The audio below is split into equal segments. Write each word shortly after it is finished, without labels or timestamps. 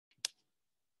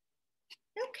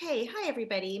Okay, hi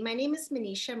everybody. My name is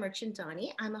Manisha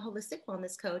Merchandani. I'm a holistic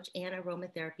wellness coach and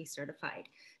aromatherapy certified.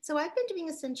 So I've been doing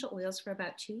essential oils for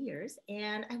about 2 years,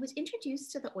 and I was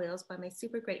introduced to the oils by my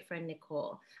super great friend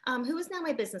Nicole, who is now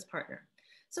my business partner.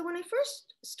 So when I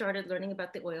first started learning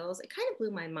about the oils, it kind of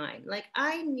blew my mind. Like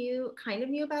I kind of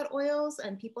knew about oils,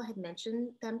 and people had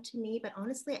mentioned them to me, but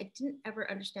honestly, I didn't ever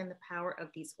understand the power of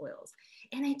these oils,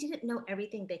 and I didn't know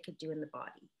everything they could do in the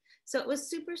body. So I was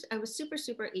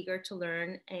super eager to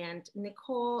learn. And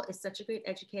Nicole is such a great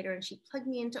educator, and she plugged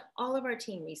me into all of our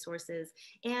team resources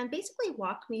and basically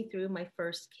walked me through my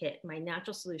first kit, my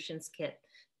natural solutions kit,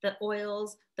 the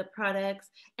oils, the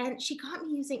products, and she got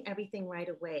me using everything right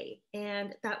away.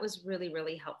 And that was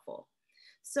really helpful.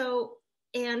 So,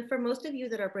 and for most of you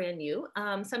that are brand new,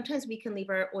 sometimes we can leave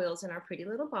our oils in our pretty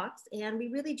little box, and we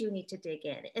really do need to dig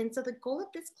in. And so the goal of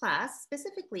this class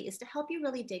specifically is to help you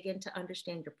really dig in to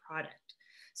understand your product.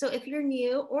 So if you're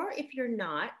new or if you're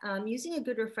not, using a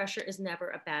good refresher is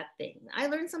never a bad thing. I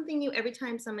learn something new every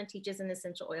time someone teaches an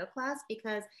essential oil class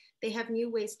because they have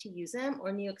new ways to use them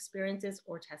or new experiences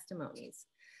or testimonies.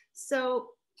 So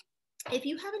if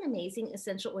you have an amazing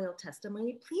essential oil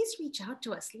testimony, please reach out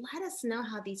to us. Let us know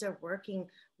how these are working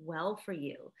well for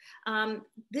you.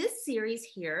 This series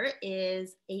here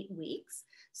is 8 weeks.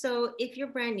 So if you're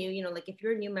brand new, like if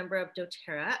you're a new member of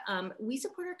doTERRA, we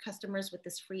support our customers with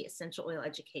this free essential oil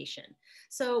education.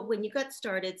 So when you got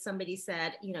started, somebody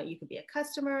said, you could be a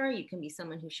customer, you can be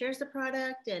someone who shares the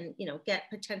product and, get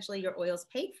potentially your oils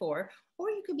paid for, or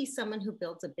you could be someone who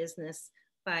builds a business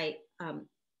by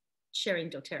sharing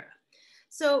doTERRA.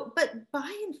 So, but by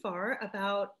and far,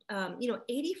 about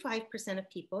 85% of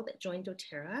people that join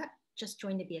doTERRA just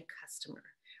join to be a customer,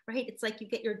 right? It's like you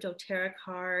get your doTERRA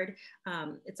card.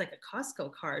 It's like a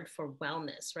Costco card for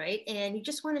wellness, right? And you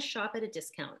just want to shop at a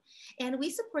discount. And we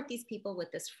support these people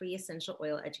with this free essential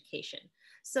oil education.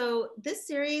 So this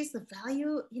series, the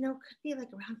value, could be like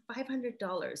around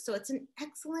 $500. So it's an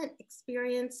excellent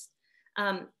experience,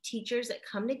 teachers that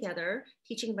come together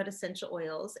teaching about essential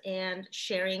oils and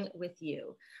sharing with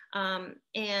you.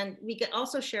 And we can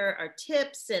also share our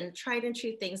tips and tried and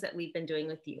true things that we've been doing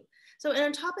with you. So, and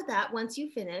on top of that, once you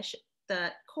finish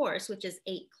the course, which is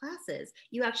 8 classes,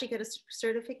 you actually get a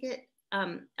certificate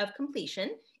of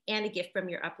completion and a gift from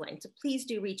your upline. So please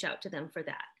do reach out to them for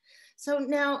that. So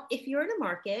now, if you're in a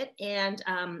market and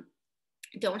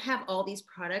don't have all these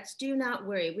products, do not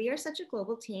worry. We are such a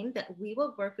global team that we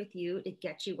will work with you to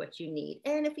get you what you need.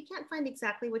 And if we can't find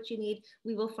exactly what you need,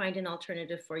 we will find an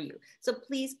alternative for you. So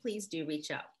please do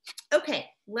reach out. Okay,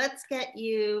 let's get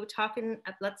you talking.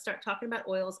 Let's start talking about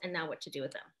oils and now what to do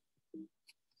with them.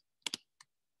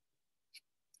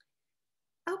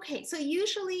 Okay, so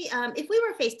usually if we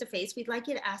were face to face, we'd like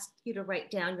you to ask you to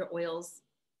write down your oils,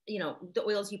 the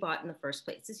oils you bought in the first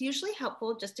place. It's usually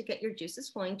helpful just to get your juices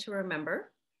flowing to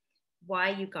remember why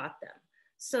you got them.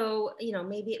 So,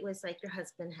 maybe it was like your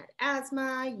husband had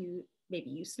asthma, maybe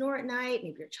you snore at night,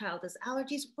 maybe your child has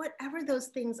allergies, whatever those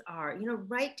things are,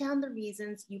 write down the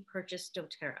reasons you purchased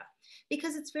doTERRA,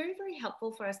 because it's very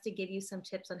helpful for us to give you some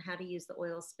tips on how to use the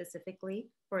oils specifically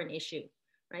for an issue,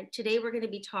 right? Today, we're going to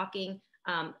be talking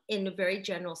in a very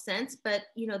general sense, but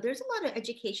there's a lot of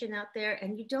education out there,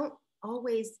 and you don't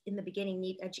always in the beginning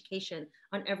need education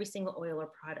on every single oil or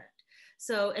product.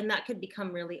 So, and that could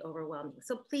become really overwhelming.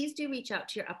 So please do reach out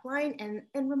to your upline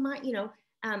and remind,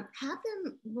 have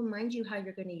them remind you how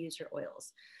you're going to use your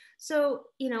oils. So,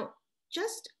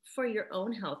 just for your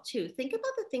own health too, think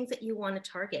about the things that you want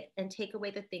to target and take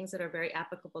away the things that are very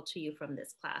applicable to you from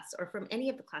this class or from any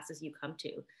of the classes you come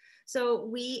to. So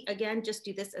we, again, just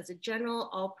do this as a general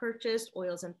all purchased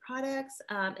oils and products,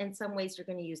 and some ways you're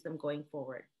going to use them going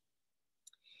forward.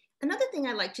 Another thing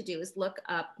I like to do is look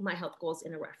up my health goals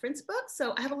in a reference book.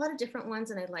 So I have a lot of different ones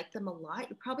and I like them a lot.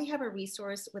 You probably have a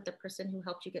resource with the person who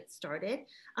helped you get started.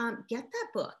 Get that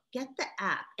book, get the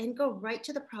app, and go right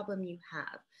to the problem you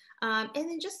have. And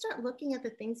then just start looking at the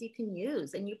things you can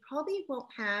use. And you probably won't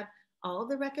have all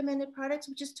the recommended products,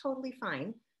 which is totally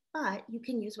fine, but you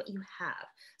can use what you have.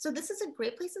 So this is a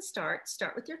great place to start.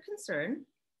 Start with your concern.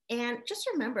 And just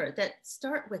remember that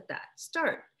start with that.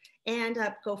 Start and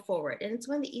go forward. And it's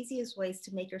one of the easiest ways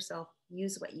to make yourself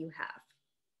use what you have.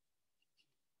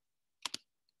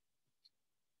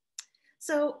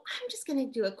 So I'm just going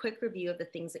to do a quick review of the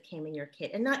things that came in your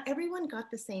kit. And not everyone got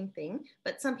the same thing,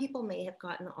 but some people may have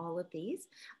gotten all of these.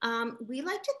 We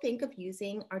like to think of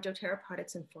using our doTERRA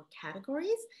products in 4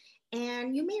 categories.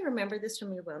 And you may remember this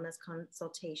from your wellness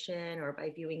consultation or by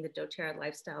viewing the doTERRA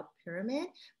lifestyle pyramid.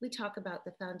 We talk about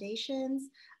the foundations,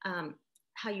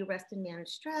 how you rest and manage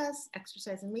stress,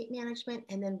 exercise and weight management,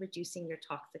 and then reducing your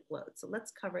toxic load. So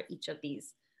let's cover each of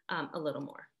these a little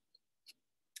more.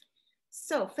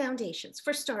 So foundations,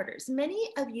 for starters,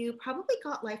 many of you probably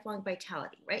got Lifelong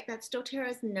Vitality, right? That's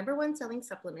doTERRA's #1 selling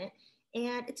supplement.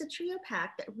 And it's a trio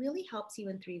pack that really helps you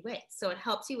in 3 ways. So it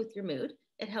helps you with your mood,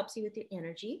 it helps you with your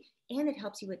energy, and it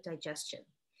helps you with digestion.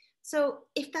 So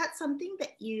if that's something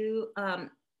that you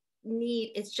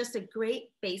need, it's just a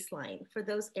great baseline for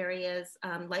those areas.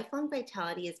 Lifelong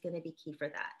Vitality is going to be key for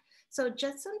that. So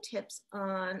just some tips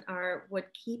on our would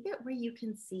keep it where you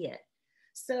can see it.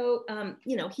 So,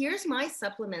 here's my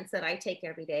supplements that I take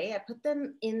every day. I put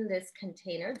them in this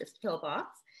container, this pill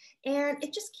box, and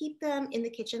it just keep them in the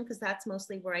kitchen because that's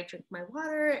mostly where I drink my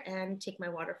water and take my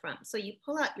water from. So you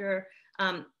pull out your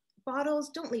bottles,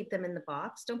 don't leave them in the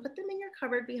box. Don't put them in your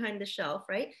cupboard behind the shelf,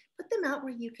 right? Put them out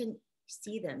where you can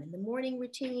see them in the morning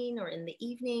routine or in the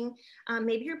evening.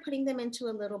 Maybe you're putting them into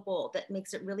a little bowl that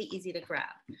makes it really easy to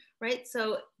grab, right?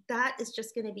 So that is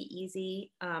just going to be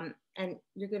easy, and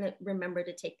you're going to remember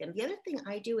to take them. The other thing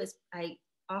I do is I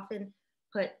often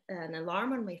put an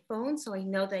alarm on my phone so I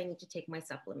know that I need to take my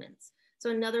supplements. So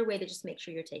another way to just make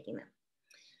sure you're taking them.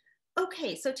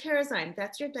 Okay, so Terrazyme,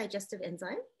 that's your digestive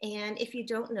enzyme. And if you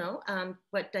don't know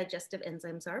what digestive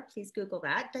enzymes are, please Google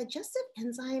that. Digestive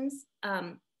enzymes,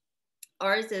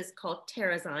 ours is called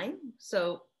Terrazyme,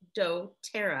 so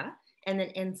doTERRA, and then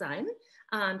enzyme,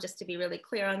 just to be really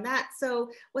clear on that. So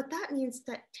what that means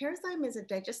that Terrazyme is a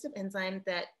digestive enzyme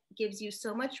that gives you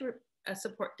so much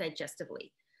support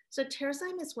digestively. So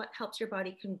Terrazyme is what helps your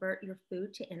body convert your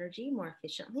food to energy more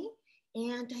efficiently.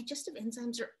 And digestive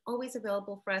enzymes are always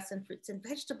available for us in fruits and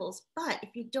vegetables. But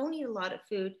if you don't eat a lot of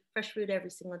food, fresh food every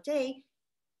single day,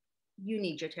 you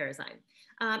need your Terrazyme.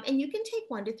 And you can take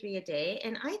 1 to 3 a day.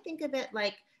 And I think of it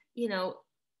like,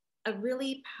 a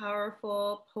really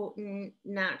powerful, potent,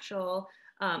 natural,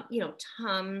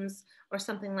 Tums or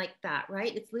something like that,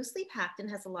 right? It's loosely packed and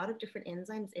has a lot of different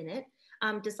enzymes in it,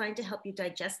 designed to help you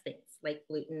digest things like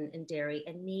gluten and dairy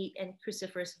and meat and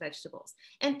cruciferous vegetables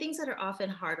and things that are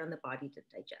often hard on the body to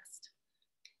digest.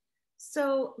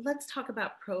 So let's talk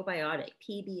about probiotic,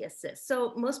 PB Assist.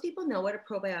 So most people know what a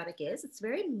probiotic is. It's a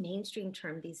very mainstream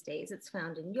term these days. It's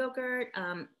found in yogurt.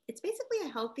 It's basically a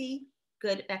healthy,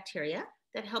 good bacteria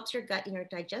that helps your gut and your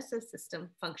digestive system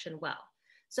function well.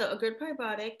 So a good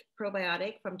probiotic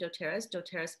from doTERRA's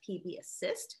PB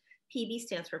Assist. PB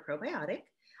stands for probiotic.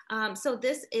 So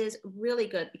this is really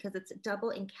good because it's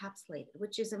double encapsulated,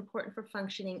 which is important for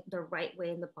functioning the right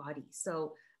way in the body.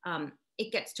 So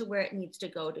it gets to where it needs to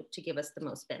go to give us the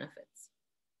most benefits.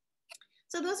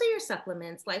 So those are your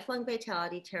supplements: Lifelong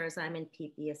Vitality, Terrazyme, and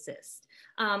PB Assist.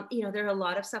 There are a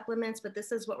lot of supplements, but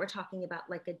this is what we're talking about,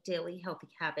 like a daily healthy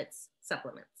habits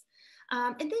supplements.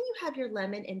 And then you have your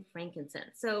lemon and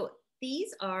frankincense. So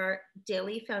these are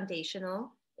daily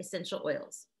foundational essential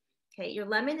oils. Okay, your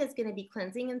lemon is going to be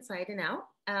cleansing inside and out.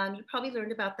 You probably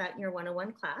learned about that in your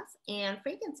 101 class. And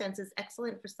frankincense is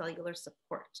excellent for cellular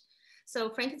support. So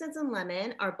frankincense and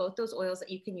lemon are both those oils that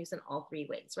you can use in all 3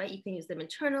 ways, right? You can use them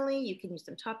internally, you can use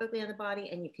them topically on the body,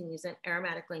 and you can use them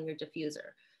aromatically in your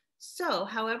diffuser. So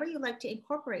however you like to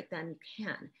incorporate them, you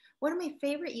can. One of my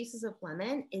favorite uses of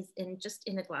lemon is just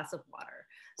in a glass of water.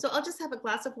 So I'll just have a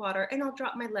glass of water and I'll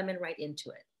drop my lemon right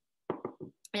into it.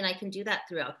 And I can do that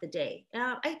throughout the day.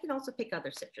 I can also pick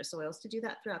other citrus oils to do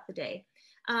that throughout the day.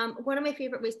 One of my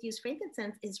favorite ways to use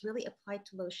frankincense is really applied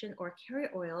to lotion or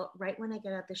carrier oil right when I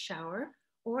get out of the shower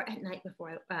or at night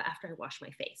after I wash my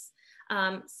face.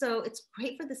 So it's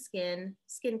great for the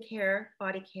skin care,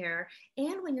 body care.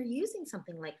 And when you're using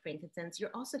something like frankincense,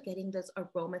 you're also getting those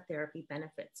aromatherapy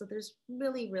benefits. So there's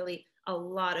really, really a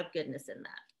lot of goodness in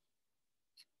that.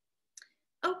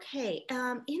 Okay,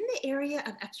 in the area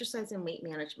of exercise and weight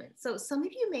management. So some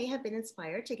of you may have been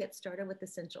inspired to get started with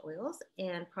essential oils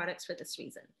and products for this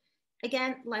reason.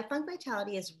 Again, Lifelong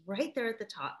Vitality is right there at the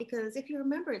top because if you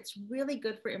remember, it's really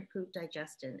good for improved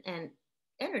digestion and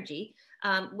energy,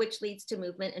 which leads to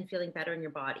movement and feeling better in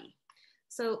your body.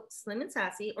 So Slim and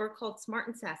Sassy, or called Smart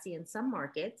and Sassy in some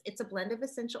markets, it's a blend of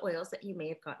essential oils that you may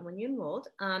have gotten when you enrolled.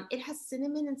 It has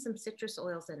cinnamon and some citrus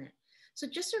oils in it. So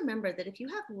just remember that if you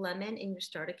have lemon in your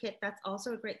starter kit, that's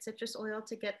also a great citrus oil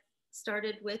to get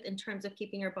started with in terms of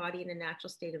keeping your body in a natural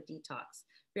state of detox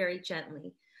very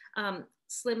gently.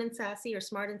 Slim and Sassy or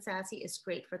Smart and Sassy is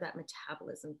great for that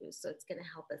metabolism boost. So it's going to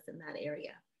help us in that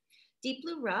area. Deep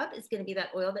Blue Rub is going to be that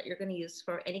oil that you're going to use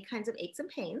for any kinds of aches and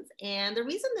pains. And the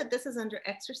reason that this is under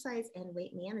exercise and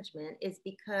weight management is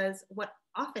because what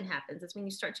often happens is when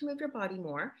you start to move your body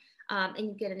more and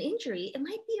you get an injury, it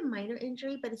might be a minor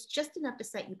injury, but it's just enough to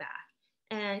set you back.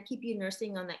 and keep you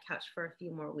nursing on that couch for a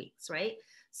few more weeks, right?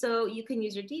 So you can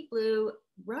use your deep blue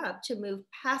rub to move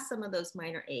past some of those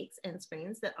minor aches and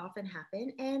sprains that often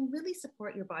happen and really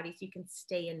support your body so you can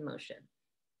stay in motion.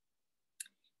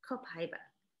 Copaiba.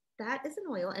 That is an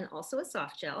oil and also a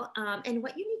soft gel. And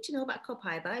what you need to know about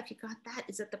Copaiba, if you got that,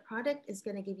 is that the product is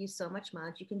going to give you so much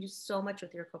mileage. You can do so much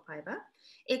with your Copaiba.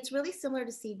 It's really similar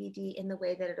to CBD in the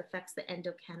way that it affects the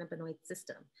endocannabinoid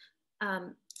system.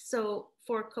 So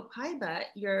for Copaiba,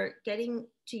 you're getting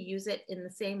to use it in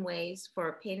the same ways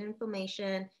for pain and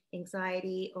inflammation,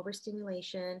 anxiety,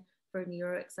 overstimulation, for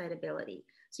neuroexcitability.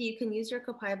 So you can use your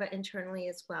Copaiba internally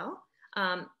as well.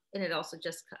 And it also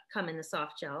just come in the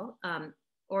soft gel.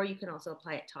 Or you can also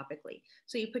apply it topically.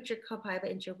 So you put your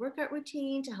Copaiba into your workout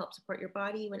routine to help support your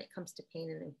body when it comes to pain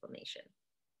and inflammation.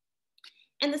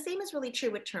 And the same is really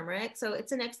true with turmeric. So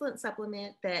it's an excellent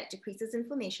supplement that decreases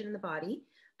inflammation in the body.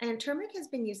 And turmeric has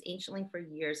been used anciently for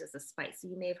years as a spice. So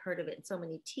you may have heard of it in so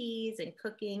many teas and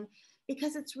cooking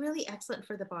because it's really excellent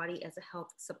for the body as a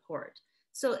health support.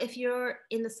 So if you're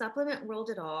in the supplement world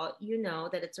at all, you know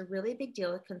that it's a really big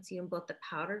deal to consume both the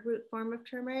powdered root form of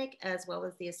turmeric as well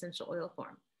as the essential oil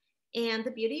form. And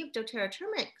the beauty of doTERRA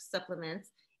turmeric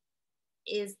supplements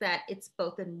is that it's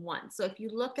both in one. So if you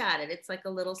look at it, it's like a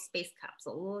little space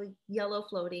capsule, a little yellow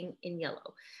floating in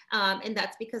yellow. And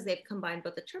that's because they've combined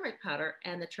both the turmeric powder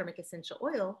and the turmeric essential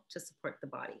oil to support the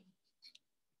body.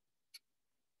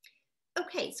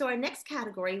 Okay, so our next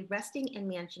category, resting and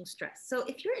managing stress. So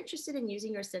if you're interested in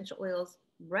using your essential oils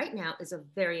right now is a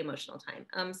very emotional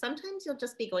time. Sometimes you'll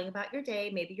just be going about your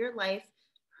day. Maybe your life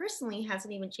personally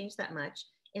hasn't even changed that much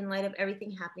in light of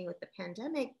everything happening with the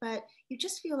pandemic, but you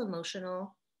just feel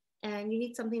emotional and you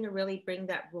need something to really bring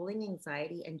that rolling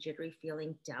anxiety and jittery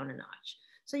feeling down a notch.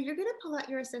 So you're gonna pull out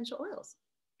your essential oils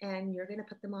and you're gonna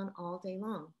put them on all day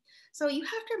long. So you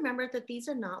have to remember that these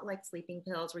are not like sleeping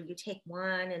pills where you take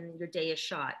one and your day is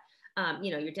shot.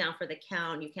 You're down for the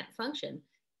count, you can't function.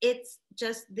 It's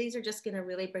just, these are just gonna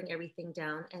really bring everything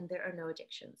down and there are no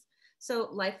addictions. So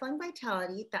lifelong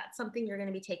vitality, that's something you're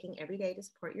gonna be taking every day to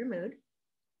support your mood.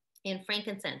 And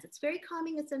frankincense, it's very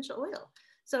calming essential oil.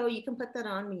 So you can put that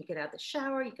on when you get out of the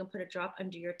shower. You can put a drop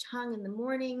under your tongue in the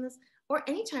mornings or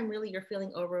anytime really you're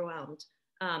feeling overwhelmed.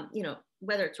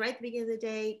 Whether it's right at the beginning of the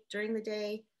day, during the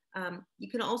day. You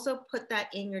can also put that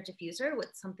in your diffuser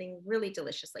with something really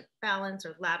delicious like Balance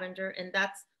or lavender. And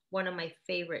that's one of my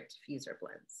favorite diffuser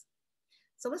blends.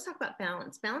 So let's talk about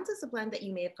Balance. Balance is a blend that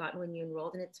you may have gotten when you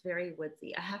enrolled and it's very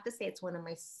woodsy. I have to say it's one of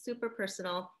my super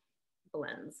personal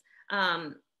blends.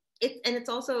 It's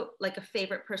also like a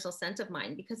favorite personal scent of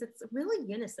mine because it's really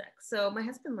unisex. So my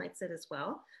husband likes it as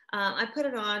well. I put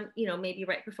it on, maybe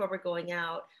right before we're going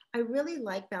out. I really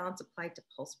like Balance applied to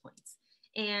pulse points,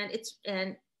 and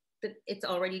it's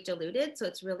already diluted, so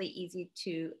it's really easy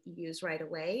to use right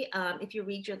away. If you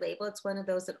read your label, it's one of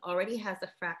those that already has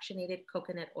a fractionated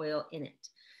coconut oil in it.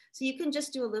 So you can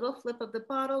just do a little flip of the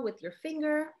bottle with your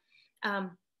finger,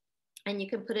 and you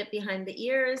can put it behind the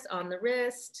ears, on the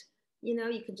wrist.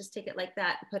 You can just take it like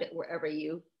that and put it wherever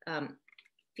you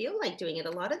feel like doing it.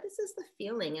 A lot of this is the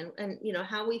feeling and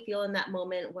how we feel in that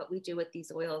moment. What we do with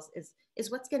these oils is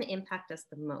what's going to impact us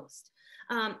the most.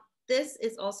 This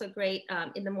is also great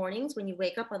in the mornings when you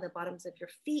wake up on the bottoms of your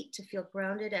feet to feel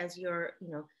grounded as you're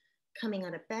coming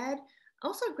out of bed.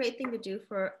 Also a great thing to do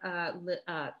for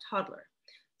a toddler.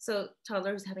 So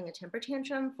toddler who's having a temper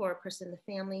tantrum, for a person in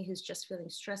the family who's just feeling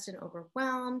stressed and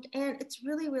overwhelmed. And it's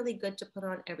really, really good to put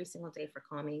on every single day for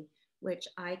calming, which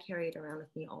I carry it around with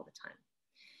me all the time.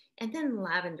 And then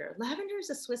lavender. Lavender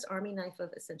is a Swiss Army knife of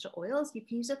essential oils. You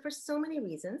can use it for so many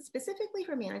reasons, specifically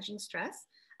for managing stress.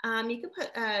 You can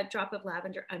put a drop of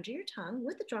lavender under your tongue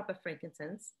with a drop of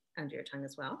frankincense under your tongue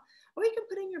as well. Or you can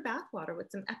put in your bath water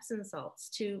with some Epsom salts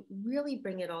to really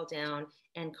bring it all down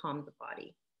and calm the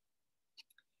body.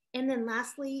 And then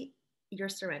lastly, your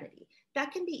Serenity.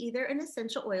 That can be either an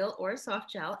essential oil or a soft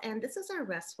gel, and this is our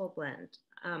restful blend.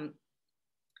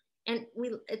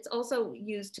 It's also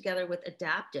used together with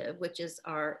Adaptive, which is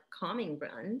our calming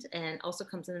blend, and also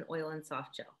comes in an oil and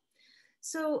soft gel.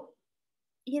 So,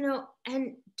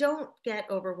 and don't get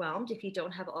overwhelmed if you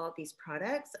don't have all of these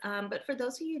products. But for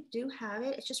those of you who do have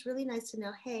it, it's just really nice to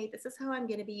know, hey, this is how I'm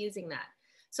going to be using that.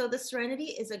 So the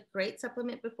Serenity is a great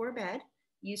supplement before bed.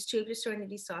 Use 2 of your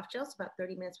Serenity soft gels about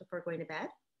 30 minutes before going to bed.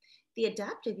 The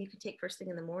Adaptive you can take first thing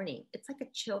in the morning. It's like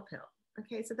a chill pill.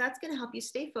 Okay, so that's going to help you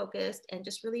stay focused and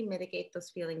just really mitigate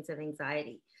those feelings of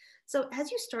anxiety. So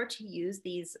as you start to use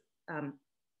these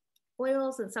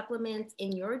oils and supplements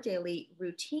in your daily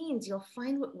routines, you'll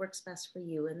find what works best for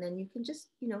you. And then you can just,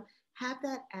 have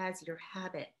that as your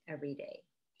habit every day.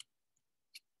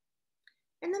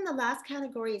 And then the last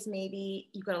category is maybe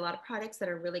you've got a lot of products that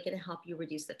are really going to help you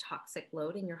reduce the toxic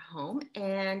load in your home.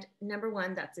 And number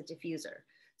one, that's a diffuser.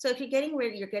 So if you're getting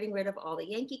rid of all the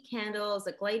Yankee candles,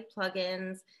 the Glade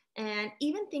plugins, and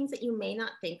even things that you may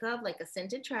not think of, like a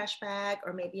scented trash bag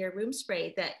or maybe a room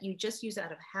spray that you just use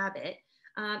out of habit.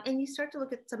 And you start to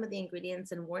look at some of the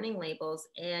ingredients and warning labels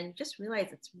and just realize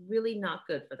it's really not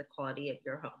good for the quality of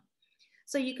your home.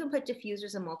 So you can put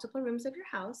diffusers in multiple rooms of your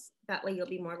house. That way you'll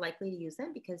be more likely to use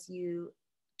them because you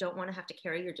don't want to have to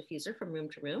carry your diffuser from room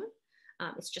to room.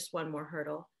 It's just one more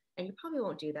hurdle, and you probably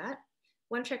won't do that.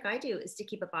 One trick I do is to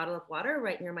keep a bottle of water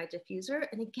right near my diffuser.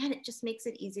 And again, it just makes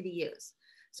it easy to use.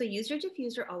 So use your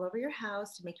diffuser all over your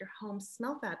house to make your home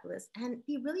smell fabulous and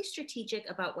be really strategic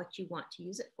about what you want to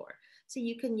use it for. So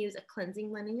you can use a cleansing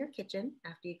blend in your kitchen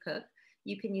after you cook.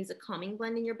 You can use a calming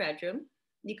blend in your bedroom.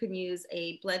 You can use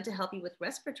a blend to help you with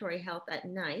respiratory health at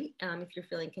night if you're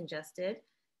feeling congested.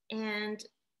 And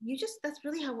that's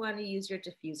really how I want to use your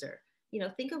diffuser.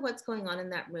 Think of what's going on in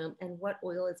that room and what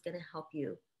oil is going to help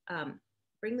you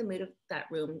bring the mood of that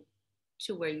room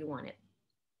to where you want it.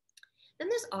 Then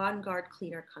there's On Guard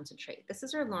Cleaner Concentrate. This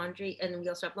is our laundry, and we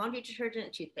also have laundry detergent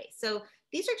and toothpaste. So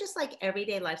these are just like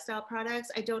everyday lifestyle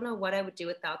products. I don't know what I would do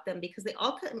without them because they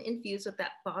all come infused with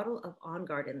that bottle of On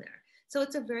Guard in there. So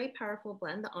it's a very powerful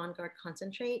blend, the On Guard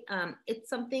Concentrate. It's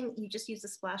something you just use a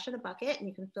splash in a bucket and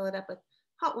you can fill it up with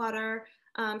hot water.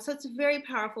 So it's a very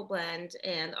powerful blend,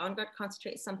 and On Guard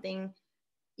Concentrate is something,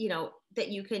 that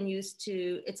you can use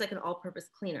it's like an all-purpose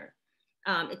cleaner.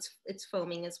 It's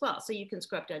foaming as well. So you can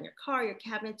scrub down your car, your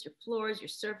cabinets, your floors, your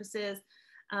surfaces.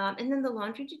 And then the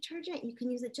laundry detergent, you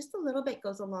can use it just a little bit,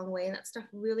 goes a long way. And that stuff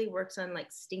really works on like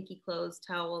stinky clothes,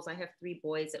 towels. I have 3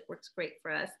 boys. It works great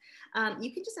for us.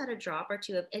 You can just add a drop or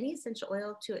 2 of any essential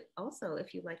oil to it also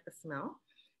if you like the smell,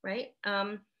 right?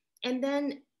 And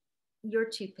then your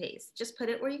toothpaste, just put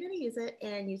it where you're going to use it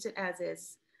and use it as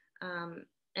is.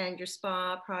 And your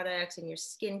spa products and your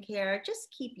skincare,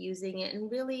 just keep using it. And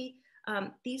really,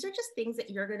 these are just things that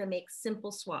you're going to make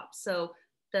simple swaps. So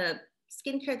the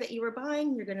skincare that you were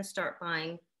buying, you're going to start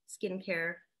buying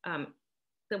skincare,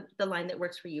 the line that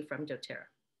works for you from doTERRA.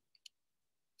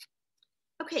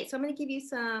 Okay, so I'm going to give you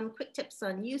some quick tips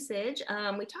on usage.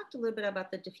 We talked a little bit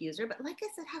about the diffuser, but like I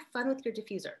said, have fun with your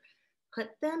diffuser.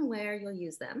 Put them where you'll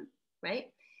use them, right?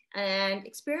 And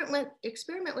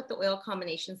experiment with the oil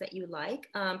combinations that you like.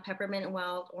 Peppermint and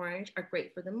wild orange are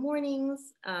great for the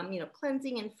mornings,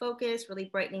 cleansing and focus, really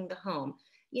brightening the home.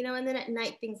 And then at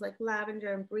night, things like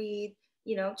lavender and breathe,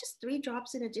 just 3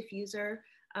 drops in a diffuser,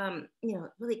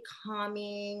 really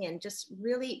calming and just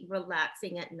really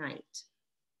relaxing at night.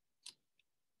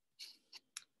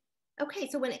 Okay,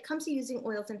 so when it comes to using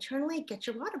oils internally, get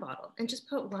your water bottle and just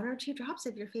put 1 or 2 drops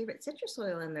of your favorite citrus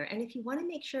oil in there. And if you want to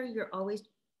make sure you're always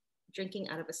drinking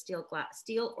out of a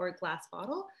steel or glass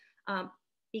bottle,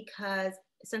 because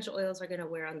essential oils are going to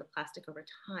wear on the plastic over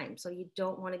time. So you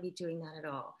don't want to be doing that at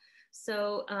all.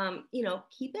 So,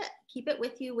 keep it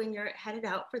with you when you're headed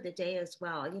out for the day as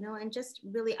well, and just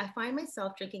really, I find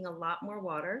myself drinking a lot more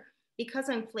water because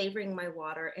I'm flavoring my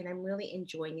water and I'm really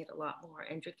enjoying it a lot more,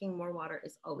 and drinking more water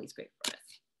is always great for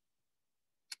us.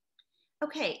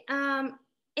 Okay.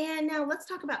 And now let's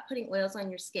talk about putting oils on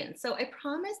your skin. So I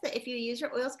promise that if you use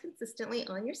your oils consistently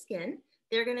on your skin,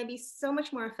 they're going to be so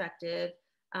much more effective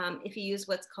if you use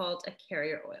what's called a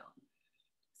carrier oil.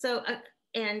 So,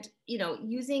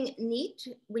 using neat,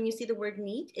 when you see the word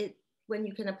neat, when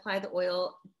you can apply the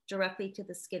oil directly to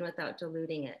the skin without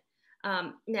diluting it.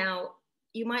 Now,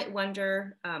 you might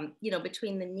wonder,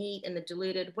 between the neat and the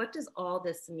diluted, what does all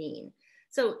this mean?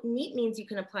 So neat means you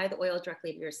can apply the oil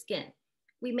directly to your skin.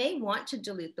 We may want to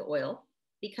dilute the oil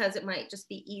because it might just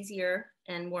be easier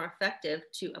and more effective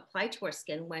to apply to our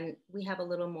skin when we have a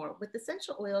little more. With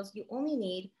essential oils, you only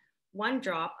need 1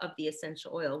 drop of the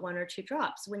essential oil, 1 or 2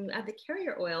 drops. When you add the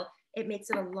carrier oil, it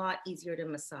makes it a lot easier to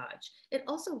massage. It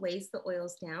also weighs the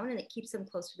oils down and it keeps them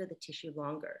closer to the tissue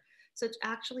longer. So it's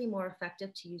actually more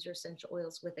effective to use your essential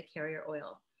oils with a carrier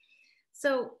oil.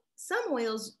 So some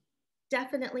oils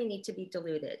definitely need to be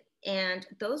diluted. And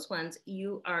those ones,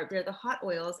 they're the hot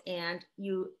oils, and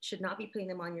you should not be putting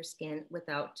them on your skin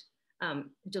without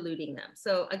diluting them.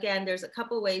 So again, there's a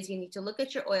couple ways you need to look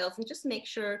at your oils and just make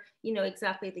sure you know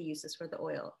exactly the uses for the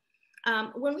oil.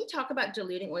 When we talk about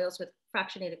diluting oils with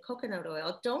fractionated coconut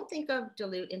oil, don't think of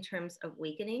dilute in terms of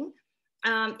weakening.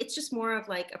 It's just more of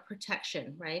like a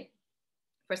protection, right?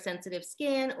 For sensitive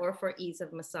skin or for ease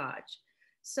of massage.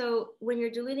 So when you're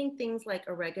diluting things like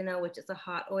oregano, which is a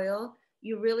hot oil,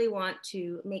 you really want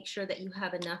to make sure that you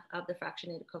have enough of the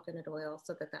fractionated coconut oil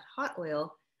so that that hot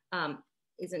oil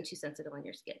isn't too sensitive on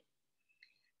your skin.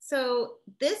 So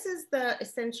this is the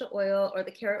essential oil or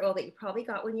the carrot oil that you probably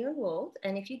got when you enrolled.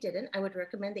 And if you didn't, I would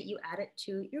recommend that you add it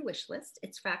to your wish list.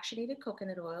 It's fractionated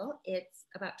coconut oil. It's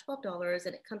about $12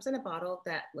 and it comes in a bottle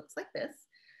that looks like this.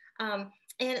 And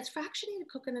it's fractionated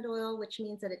coconut oil, which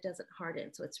means that it doesn't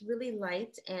harden. So it's really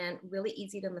light and really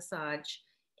easy to massage,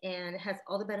 and it has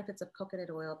all the benefits of coconut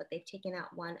oil, but they've taken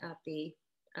out one of the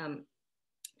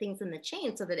things in the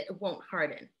chain so that it won't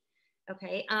harden.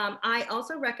 Okay, I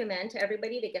also recommend to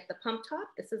everybody to get the pump top.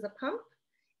 This is a pump,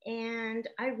 and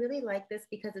I really like this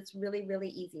because it's really, really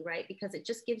easy, right? Because it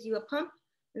just gives you a pump,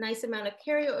 nice amount of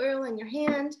carrier oil in your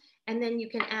hand, and then you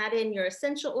can add in your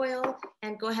essential oil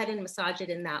and go ahead and massage it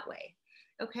in that way.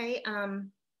 Okay,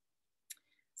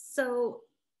 so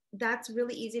that's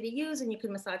really easy to use, and you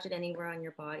can massage it anywhere on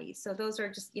your body. So those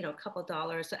are just, you know, a couple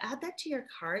dollars. So add that to your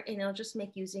cart, and it'll just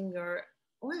make using your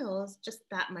oils just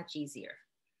that much easier.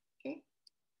 Okay.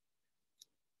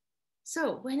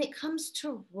 So when it comes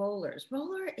to rollers,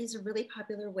 roller is a really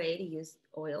popular way to use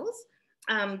oils.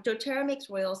 doTERRA makes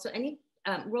rollers, so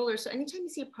rollers. So anytime you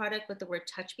see a product with the word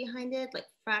touch behind it, like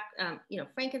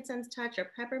frankincense touch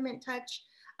or peppermint touch,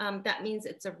 that means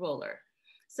it's a roller.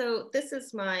 So this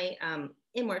is my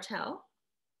Immortelle.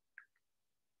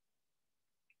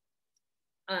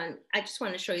 I just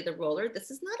want to show you the roller.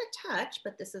 This is not a touch,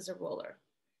 but this is a roller.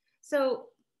 So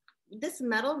this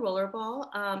metal roller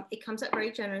ball, it comes out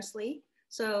very generously.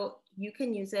 So you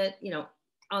can use it, you know,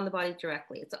 on the body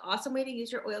directly. It's an awesome way to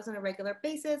use your oils on a regular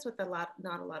basis with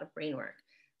not a lot of brain work.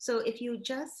 So if you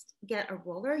just get a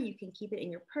roller, you can keep it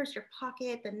in your purse, your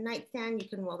pocket, the nightstand, you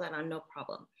can roll that on no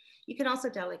problem. You can also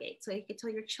delegate. So you can tell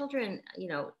your children, you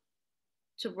know,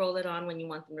 to roll it on when you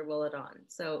want them to roll it on.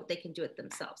 So they can do it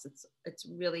themselves. It's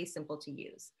really simple to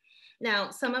use. Now,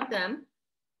 some of them,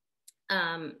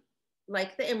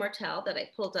 like the Immortelle that I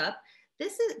pulled up,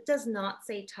 does not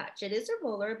say touch. It is a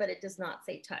roller, but it does not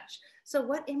say touch. So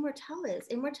what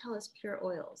Immortelle is pure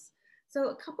oils. So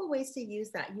a couple ways to use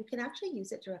that. You can actually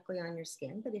use it directly on your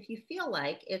skin, but if you feel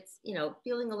like it's, you know,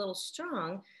 feeling a little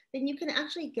strong, then you can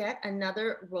actually get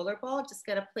another roller ball, just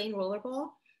get a plain roller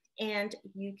ball, and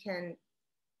you can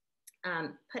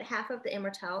put half of the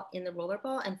Immortelle in the roller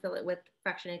ball and fill it with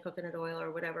fractionated coconut oil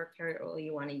or whatever carrot oil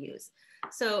you want to use.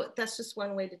 So that's just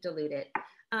one way to dilute it.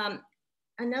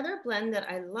 Another blend that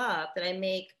I love that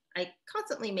I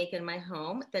constantly make in my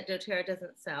home that doTERRA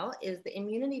doesn't sell is the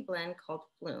immunity blend called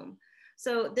Flume.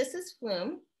 So this is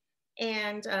Flume,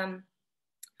 and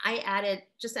I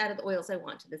just added the oils I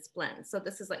want to this blend. So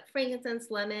this is like frankincense,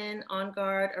 lemon, On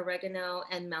Guard, oregano,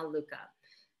 and Maluka.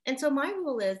 And so my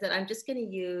rule is that I'm just going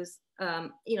to use,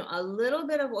 you know, a little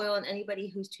bit of oil on anybody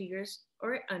who's 2 years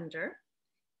or under,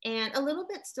 and a little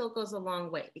bit still goes a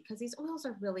long way because these oils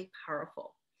are really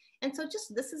powerful. And so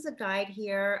this is a guide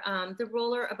here. The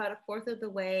roller, about 1/4 of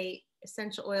the way,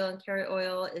 essential oil and carrier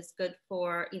oil is good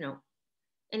for, you know,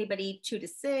 anybody 2 to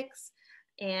 6.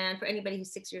 And for anybody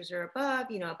who's 6 years or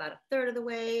above, you know, about 1/3 of the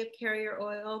way of carrier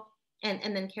oil,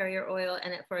 and then carrier oil,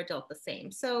 and for adult the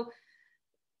same. So,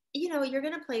 you know, you're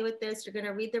going to play with this, you're going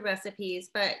to read the recipes,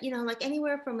 but, you know, like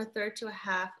anywhere from 1/3 to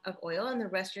 1/2 of oil, and the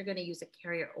rest you're going to use a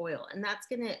carrier oil, and that's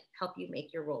going to help you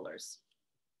make your rollers.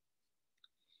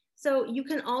 So you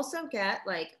can also get,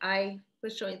 like I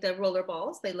was showing, the roller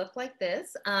balls. They look like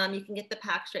this. You can get the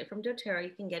pack straight from doTERRA.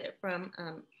 You can get it from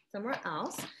somewhere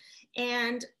else.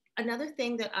 And another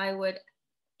thing that I would,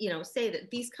 you know, say that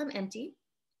these come empty.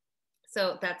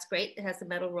 So that's great. It has a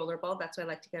metal roller ball. That's why I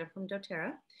like to get them from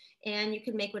doTERRA. And you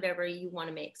can make whatever you want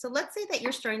to make. So let's say that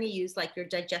you're starting to use like your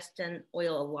digestion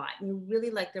oil a lot, and you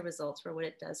really like the results for what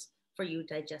it does for you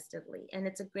digestively. And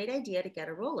it's a great idea to get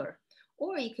a roller.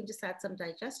 Or you can just add some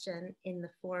digestion in the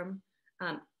form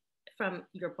from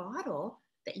your bottle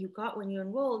that you got when you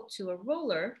enrolled to a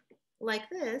roller like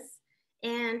this,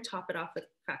 and top it off with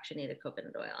fractionated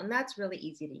coconut oil. And that's really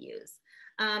easy to use.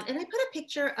 And I put a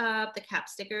picture of the cap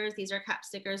stickers. These are cap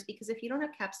stickers because if you don't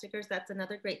have cap stickers, that's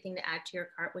another great thing to add to your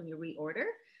cart when you reorder.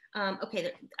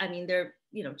 Okay, they're,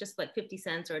 you know, just like 50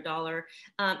 cents or $1,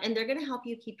 and they're going to help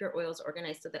you keep your oils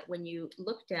organized so that when you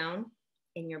look down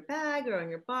in your bag or on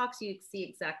your box, you see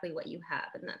exactly what you have.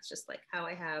 And that's just like how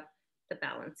I have the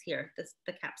balance here,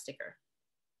 the cap sticker.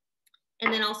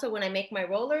 And then also when I make my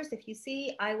rollers, if you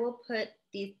see, I will put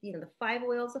the 5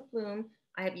 oils of Flume.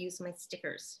 I have used my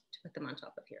stickers to put them on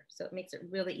top of here. So it makes it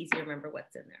really easy to remember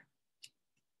what's in there.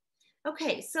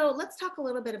 Okay, so let's talk a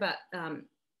little bit about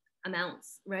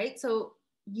amounts, right? So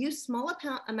use small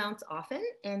amounts often,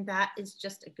 and that is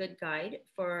just a good guide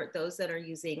for those that are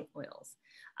using oils.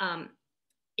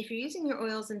 if you're using your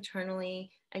oils internally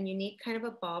and you need kind of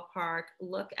a ballpark,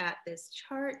 look at this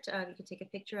chart. You can take a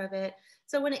picture of it.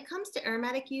 So when it comes to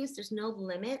aromatic use, there's no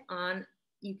limit on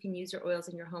you can use your oils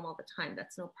in your home all the time.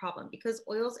 That's no problem because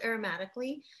oils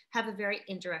aromatically have a very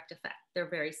indirect effect. They're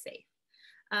very safe.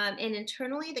 And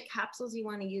internally, the capsules you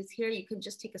want to use here, you can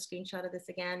just take a screenshot of this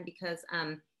again because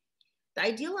the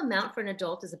ideal amount for an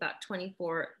adult is about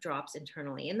 24 drops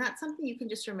internally. And that's something you can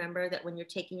just remember that when you're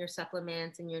taking your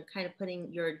supplements and you're kind of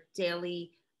putting your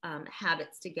daily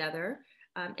habits together,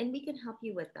 and we can help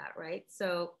you with that, right?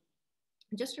 So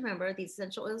just remember these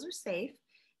essential oils are safe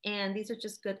and these are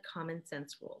just good common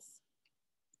sense rules.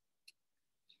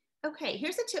 Okay,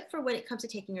 here's a tip for when it comes to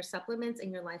taking your supplements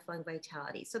and your lifelong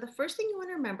vitality. So the first thing you want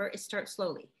to remember is start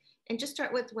slowly and just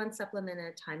start with one supplement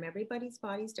at a time. Everybody's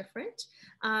body's different.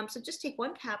 So just take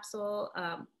one capsule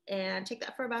and take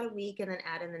that for about a week and then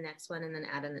add in the next one and then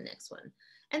add in the next one.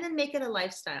 And then make it a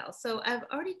lifestyle. So I've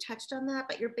already touched on that,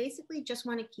 but you're basically just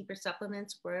want to keep your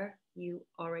supplements where you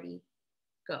already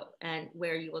go and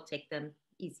where you will take them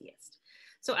easiest.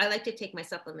 So I like to take my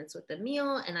supplements with the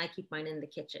meal and I keep mine in the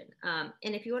kitchen. And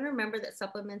if you want to remember that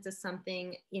supplements is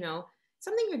something, you know,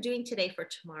 something you're doing today for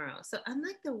tomorrow. So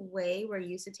unlike the way we're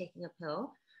used to taking a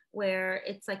pill, where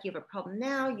it's like you have a problem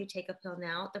now, you take a pill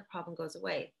now, the problem goes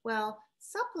away. Well,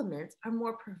 supplements are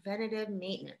more preventative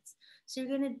maintenance. So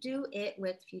you're going to do it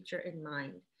with future in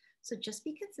mind. So just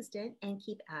be consistent and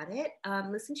keep at it.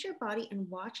 Listen to your body and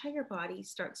watch how your body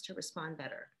starts to respond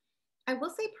better. I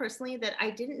will say personally that I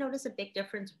didn't notice a big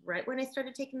difference right when I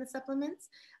started taking the supplements.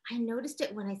 I noticed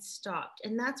it when I stopped.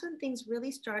 And that's when things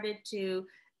really started to,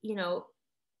 you know,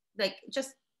 like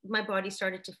just my body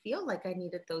started to feel like I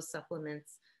needed those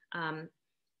supplements.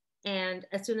 And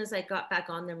as soon as I got back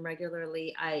on them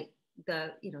regularly,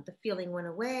 the feeling went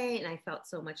away and I felt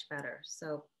so much better.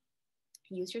 So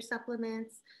use your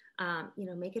supplements,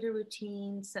 make it a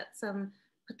routine,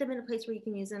 put them in a place where you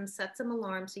can use them, set some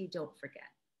alarms so you don't forget.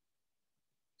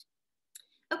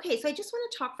 Okay, so I just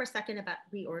want to talk for a second about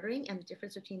reordering and the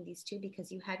difference between these two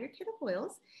because you have your kit of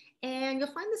oils and you'll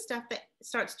find the stuff that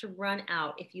starts to run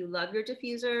out if you love your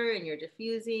diffuser and you're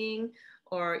diffusing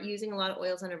or using a lot of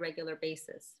oils on a regular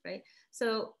basis, right?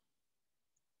 So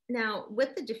now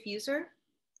with the diffuser,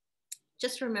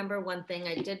 just remember one thing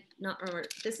I did not remember.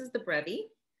 This is the Brevi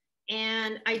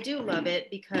and I do love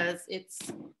it because it's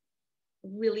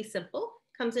really simple.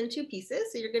 Comes in 2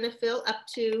 pieces. So you're going to fill up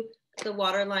to the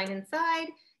water line inside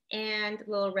and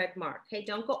the little red mark. Okay,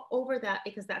 don't go over that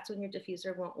because that's when your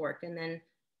diffuser won't work. And then,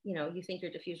 you think your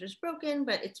diffuser is broken,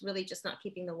 but it's really just not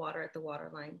keeping the water at the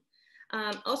water line.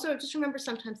 Also, just remember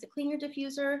sometimes to clean your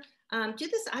diffuser. Do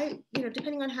this,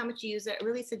 depending on how much you use it, I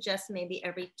really suggest maybe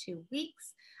every 2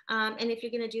 weeks. And if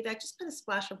you're going to do that, just put a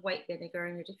splash of white vinegar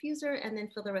in your diffuser and then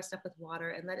fill the rest up with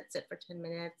water and let it sit for 10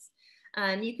 minutes.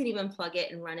 You can even plug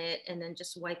it and run it and then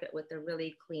just wipe it with a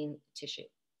really clean tissue.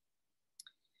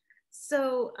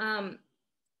 So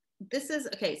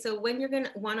so when you're going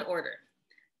to want to order.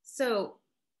 So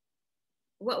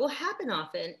what will happen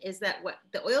often is that what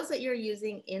the oils that you're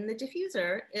using in the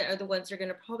diffuser are the ones you're going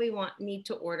to probably need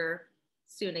to order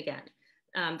soon again.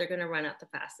 They're going to run out the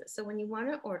fastest. So when you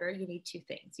want to order, you need 2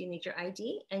 things. You need your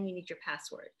ID and you need your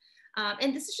password.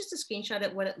 And this is just a screenshot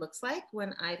of what it looks like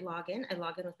when I log in. I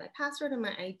log in with my password and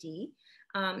my ID.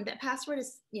 That password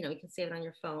is, you can save it on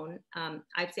your phone.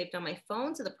 I've saved on my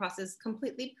phone, so the process is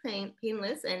completely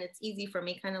painless and it's easy for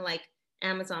me, kind of like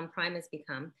Amazon Prime has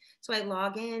become. So I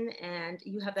log in and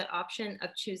you have that option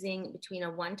of choosing between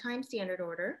a one-time standard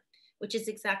order, which is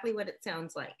exactly what it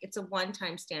sounds like. It's a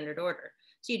one-time standard order.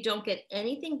 So you don't get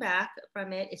anything back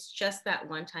from it. It's just that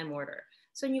one-time order.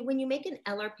 So when you make an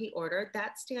LRP order,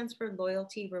 that stands for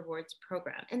Loyalty Rewards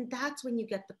Program. And that's when you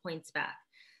get the points back.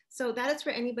 So that is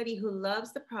for anybody who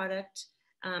loves the product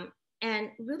and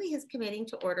really is committing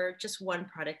to order just one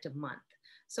product a month.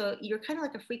 So you're kind of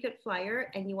like a frequent flyer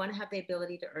and you want to have the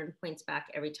ability to earn points back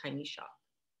every time you shop.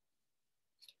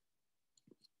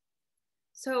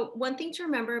 So one thing to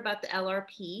remember about the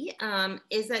LRP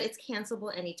is that it's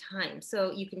cancelable anytime.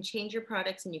 So you can change your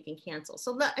products and you can cancel.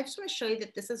 So I just want to show you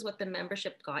that this is what the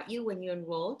membership got you when you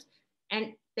enrolled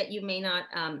and that you may not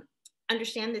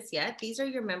understand this yet. These are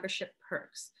your membership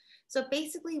perks. So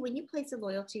basically when you place a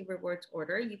loyalty rewards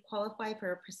order, you qualify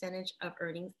for a percentage of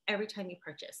earnings every time you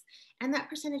purchase. And that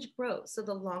percentage grows. So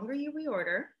the longer you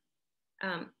reorder,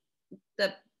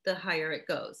 the higher it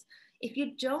goes. If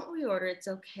you don't reorder, it's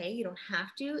okay. You don't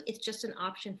have to. It's just an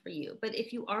option for you. But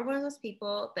if you are one of those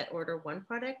people that order one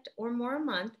product or more a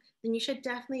month, then you should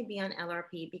definitely be on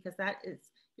LRP because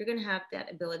you're going to have that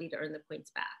ability to earn the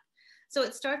points back. So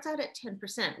it starts out at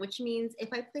 10%, which means if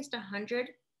I placed 100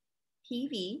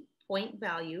 PV, point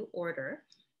value order,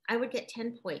 I would get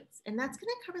 10 points. And that's going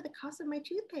to cover the cost of my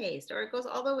toothpaste, or it goes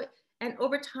all the way. And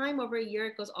over time, over a year,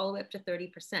 it goes all the way up to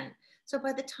 30%. So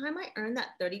by the time I earn that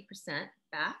 30%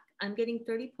 back, I'm getting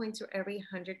 30 points for every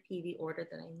 100 PV order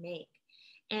that I make.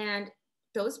 And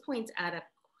those points add up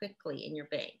quickly in your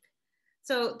bank.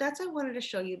 So that's what I wanted to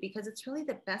show you, because it's really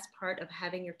the best part of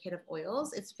having your kit of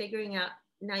oils. It's figuring out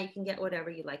now you can get whatever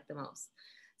you like the most.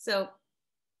 So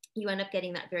you end up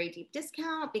getting that very deep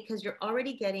discount because you're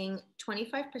already getting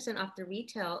 25% off the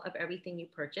retail of everything you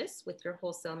purchase with your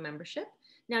wholesale membership.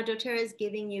 Now, doTERRA is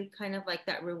giving you kind of like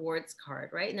that rewards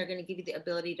card, right? And they're going to give you the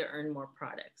ability to earn more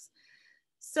products.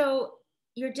 So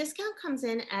your discount comes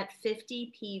in at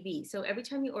 50 PV. So every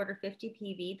time you order 50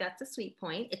 PV, that's a sweet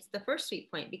point. It's the first sweet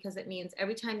point because it means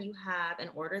every time you have an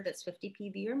order that's 50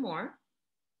 PV or more,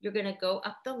 you're going to go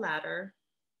up the ladder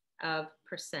of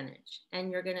percentage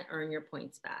and you're going to earn your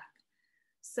points back.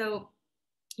 So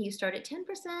you start at 10%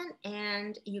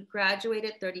 and you graduate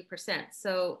at 30%.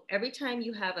 So every time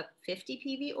you have a 50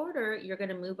 PV order, you're going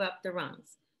to move up the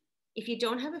rungs. If you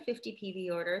don't have a 50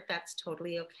 PV order, that's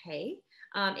totally okay.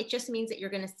 It just means that you're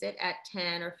going to sit at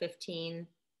 10 or 15,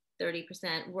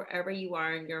 30%, wherever you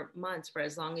are in your months for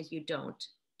as long as you don't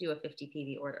do a 50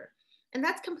 PV order. And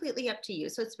that's completely up to you.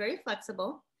 So it's very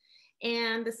flexible.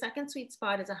 And the second sweet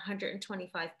spot is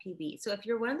 125 PV. So if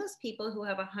you're one of those people who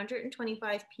have a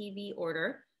 125 PV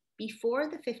order before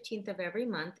the 15th of every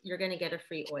month, you're going to get a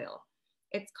free oil.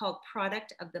 It's called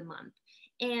Product of the Month.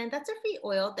 And that's a free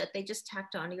oil that they just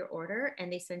tacked onto your order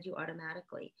and they send you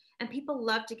automatically. And people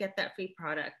love to get that free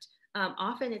product.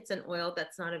 Often it's an oil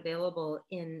that's not available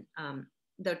in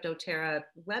the doTERRA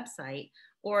website,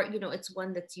 or it's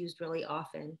one that's used really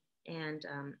often, and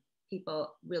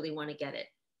people really want to get it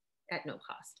at no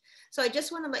cost. So I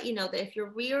just want to let you know that if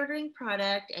you're reordering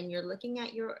product and you're looking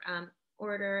at your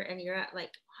order and you're at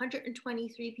like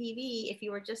 123 PV, if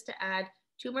you were just to add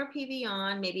 2 more PV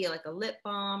on, maybe like a lip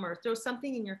balm or throw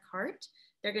something in your cart,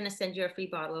 they're going to send you a free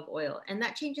bottle of oil. And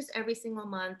that changes every single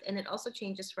month. And it also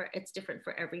changes it's different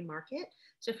for every market.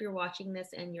 So if you're watching this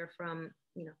and you're from,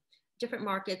 different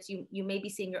markets, you may be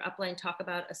seeing your upline talk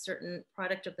about a certain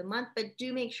product of the month, but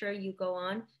do make sure you go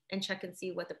on and check and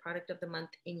see what the product of the month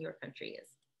in your country is.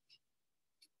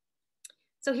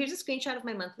 So here's a screenshot of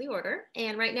my monthly order.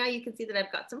 And right now you can see that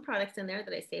I've got some products in there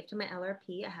that I saved to my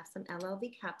LRP. I have some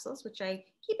LLV capsules, which I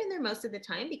keep in there most of the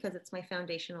time because it's my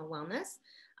foundational wellness.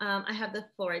 I have the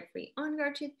fluoride-free On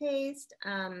Guard toothpaste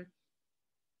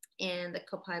and the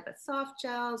Copaiba soft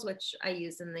gels, which I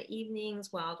use in the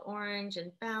evenings, Wild Orange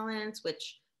and Balance,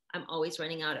 which I'm always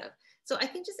running out of. So I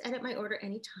can just edit my order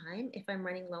anytime if I'm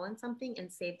running low on something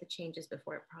and save the changes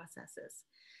before it processes.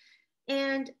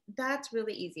 And that's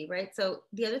really easy, right? So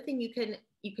the other thing, you can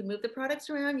move the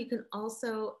products around. You can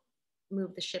also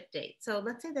move the ship date. So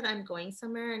let's say that I'm going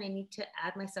somewhere and I need to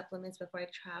add my supplements before I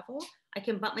travel. I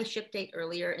can bump my ship date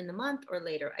earlier in the month or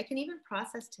later. I can even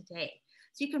process today.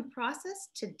 So you can process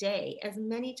today as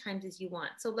many times as you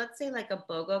want. So let's say like a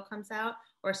BOGO comes out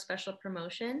or a special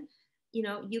promotion,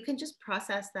 you can just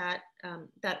process that,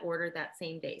 that order that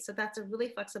same day. So that's a really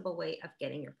flexible way of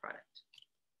getting your product.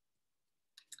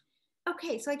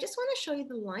 Okay, so I just want to show you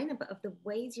the lineup of the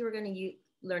ways you're going to use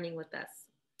learning with us.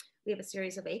 We have a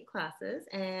series of 8 classes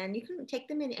and you can take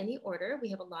them in any order. We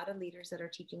have a lot of leaders that are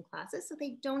teaching classes, so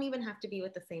they don't even have to be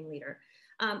with the same leader.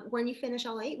 When you finish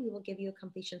all 8, we will give you a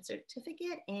completion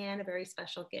certificate and a very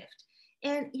special gift.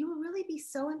 And you will really be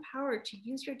so empowered to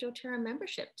use your doTERRA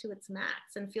membership to its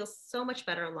max and feel so much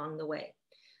better along the way.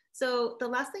 So the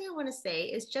last thing I want to say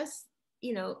is just,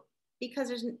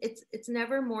 because it's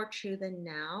never more true than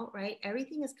now, right?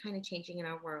 Everything is kind of changing in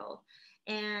our world.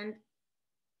 And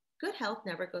good health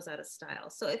never goes out of style.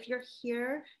 So if you're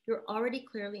here, you're already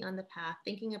clearly on the path,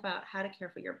 thinking about how to care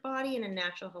for your body in a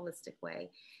natural, holistic way.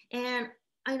 And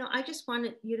I just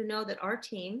wanted you to know that our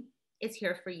team is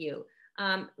here for you.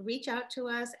 Reach out to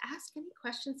us, ask any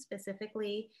questions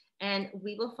specifically, and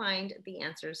we will find the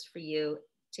answers for you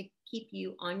to keep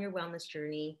you on your wellness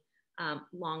journey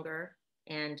longer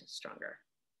and stronger.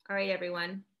 All right,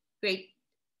 everyone. Great.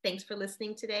 Thanks for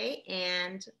listening today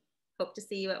and hope to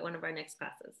see you at one of our next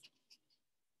classes.